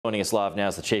Joining us live now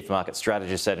is the Chief Market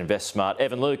Strategist at Investsmart,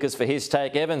 Evan Lucas, for his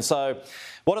take. Evan, so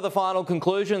what are the final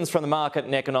conclusions from the market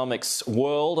and economics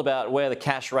world about where the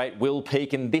cash rate will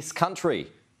peak in this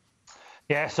country?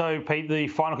 Yeah, so Pete, the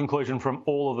final conclusion from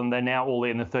all of them, they're now all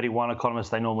in, the 31 economists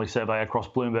they normally survey across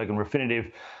Bloomberg and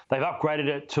Refinitiv. They've upgraded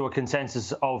it to a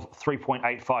consensus of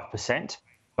 3.85%.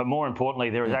 But more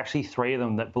importantly, there is actually three of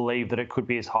them that believe that it could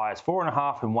be as high as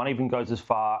 4.5%, and one even goes as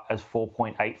far as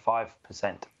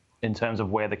 4.85%. in terms of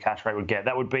where the cash rate would get.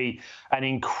 That would be an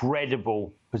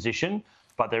incredible position,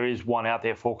 but there is one out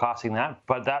there forecasting that.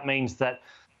 But that means that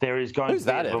there is going to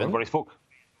be everybody's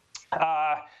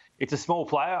it's a small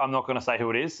player. I'm not going to say who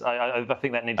it is. I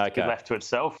think that needs to be left to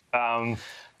itself.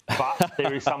 But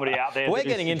there is somebody out there. We're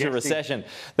getting into recession.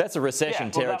 That's a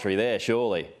recession territory there,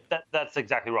 surely. That's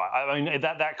exactly right. I mean,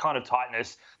 that kind of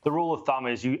tightness, the rule of thumb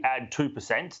is you add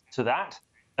 2% to that,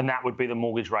 and that would be the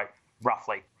mortgage rate,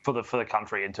 roughly, for the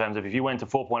country, in terms of if you went to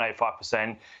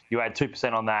 4.85%, you add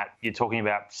 2% on that, you're talking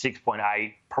about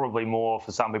 6.8%, probably more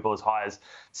for some people as high as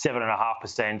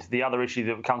 7.5%. The other issue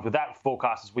that comes with that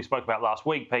forecast, as we spoke about last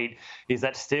week, Pete, is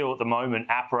that still at the moment,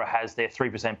 APRA has their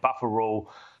 3% buffer rule.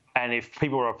 And if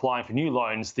people are applying for new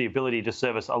loans, the ability to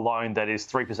service a loan that is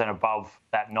 3% above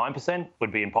that 9%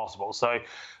 would be impossible. So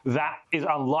that is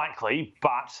unlikely,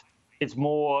 but it's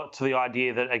more to the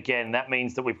idea that, again, that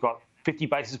means that we've got 50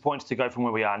 basis points to go from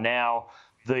where we are now.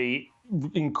 The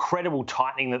incredible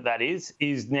tightening that is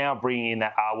now bringing in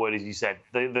that R word, as you said,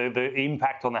 the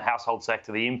impact on the household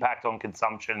sector, the impact on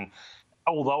consumption.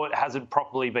 Although it hasn't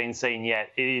properly been seen yet,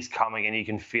 it is coming and you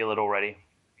can feel it already.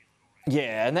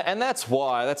 Yeah, and that's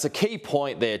why, that's a key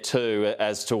point there too,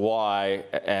 as to why,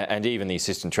 and even the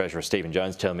Assistant Treasurer, Stephen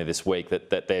Jones, telling me this week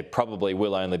that there probably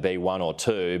will only be one or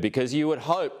two, because you would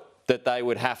hope that they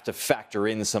would have to factor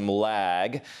in some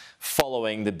lag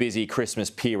following the busy Christmas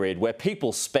period where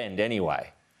people spend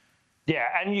anyway. Yeah,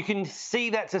 and you can see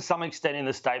that to some extent in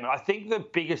the statement. I think the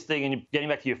biggest thing, and getting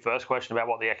back to your first question about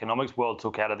what the economics world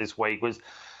took out of this week, was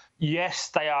yes,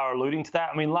 they are alluding to that.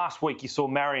 I mean, last week you saw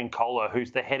Marion Kohler,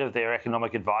 who's the head of their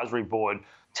economic advisory board,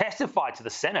 testify to the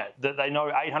Senate that they know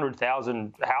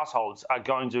 800,000 households are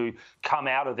going to come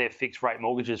out of their fixed rate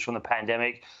mortgages from the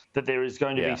pandemic, that there is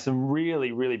going to be some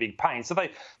really, really big pain. So they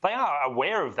are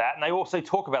aware of that, and they also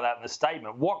talk about that in the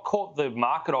statement. What caught the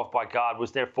market off by guard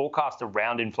was their forecast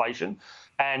around inflation,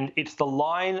 and it's the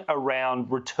line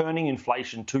around returning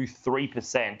inflation to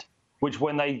 3%, which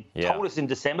when they told us in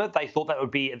December, they thought that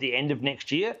would be at the end of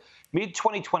next year.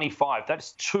 Mid-2025,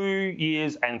 that's 2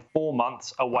 years and 4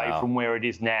 months away from where it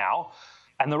is now.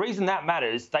 And the reason that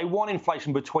matters, they want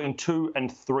inflation between 2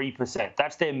 and 3%.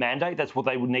 That's their mandate. That's what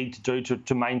they would need to do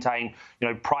to maintain,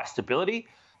 price stability.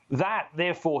 That,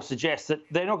 therefore, suggests that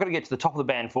they're not going to get to the top of the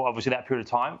band for, obviously, that period of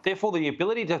time. Therefore, the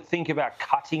ability to think about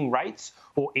cutting rates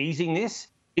or easing this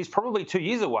is probably 2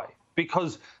 years away,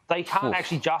 because they can't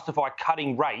actually justify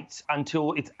cutting rates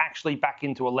until it's actually back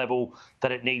into a level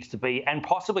that it needs to be, and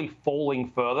possibly falling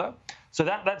further. So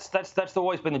that's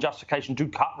always been the justification to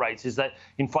cut rates, is that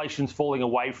inflation's falling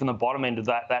away from the bottom end of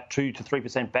that 2 to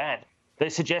 3% band. They're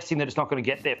suggesting that it's not going to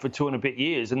get there for 2 and a bit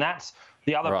years, and that's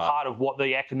the other part of what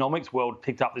the economics world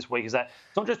picked up this week, is that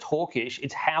it's not just hawkish,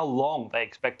 it's how long they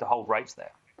expect to hold rates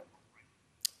there.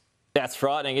 That's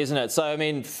frightening, isn't it? So, I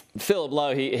mean, Philip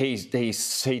Lowe,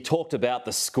 he talked about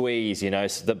the squeeze,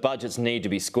 so the budgets need to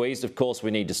be squeezed. Of course, we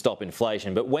need to stop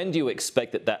inflation. But when do you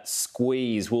expect that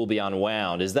squeeze will be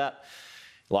unwound? Is that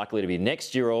likely to be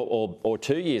next year or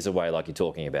 2 years away, like you're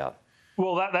talking about?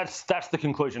 Well, that's the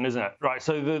conclusion, isn't it? Right.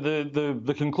 So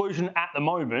the conclusion at the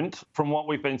moment, from what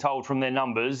we've been told from their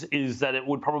numbers, is that it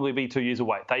would probably be 2 years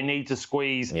away. They need to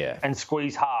squeeze and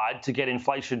squeeze hard to get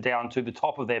inflation down to the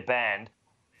top of their band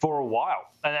for a while.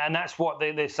 And that's what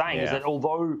they're saying, is that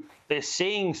although they're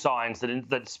seeing signs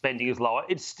that spending is lower,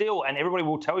 it's still, and everybody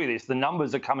will tell you this, the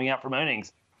numbers are coming out from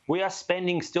earnings. We are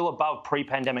spending still above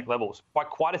pre-pandemic levels by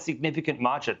quite a significant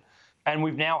margin. And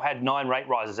we've now had 9 rate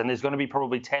rises, and there's going to be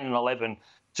probably 10 and 11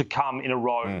 to come in a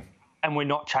row, and we're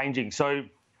not changing. So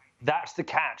that's the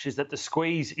catch, is that the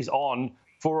squeeze is on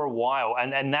for a while.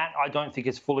 And that, I don't think,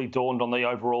 has fully dawned on the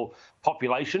overall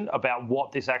population about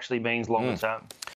what this actually means longer term.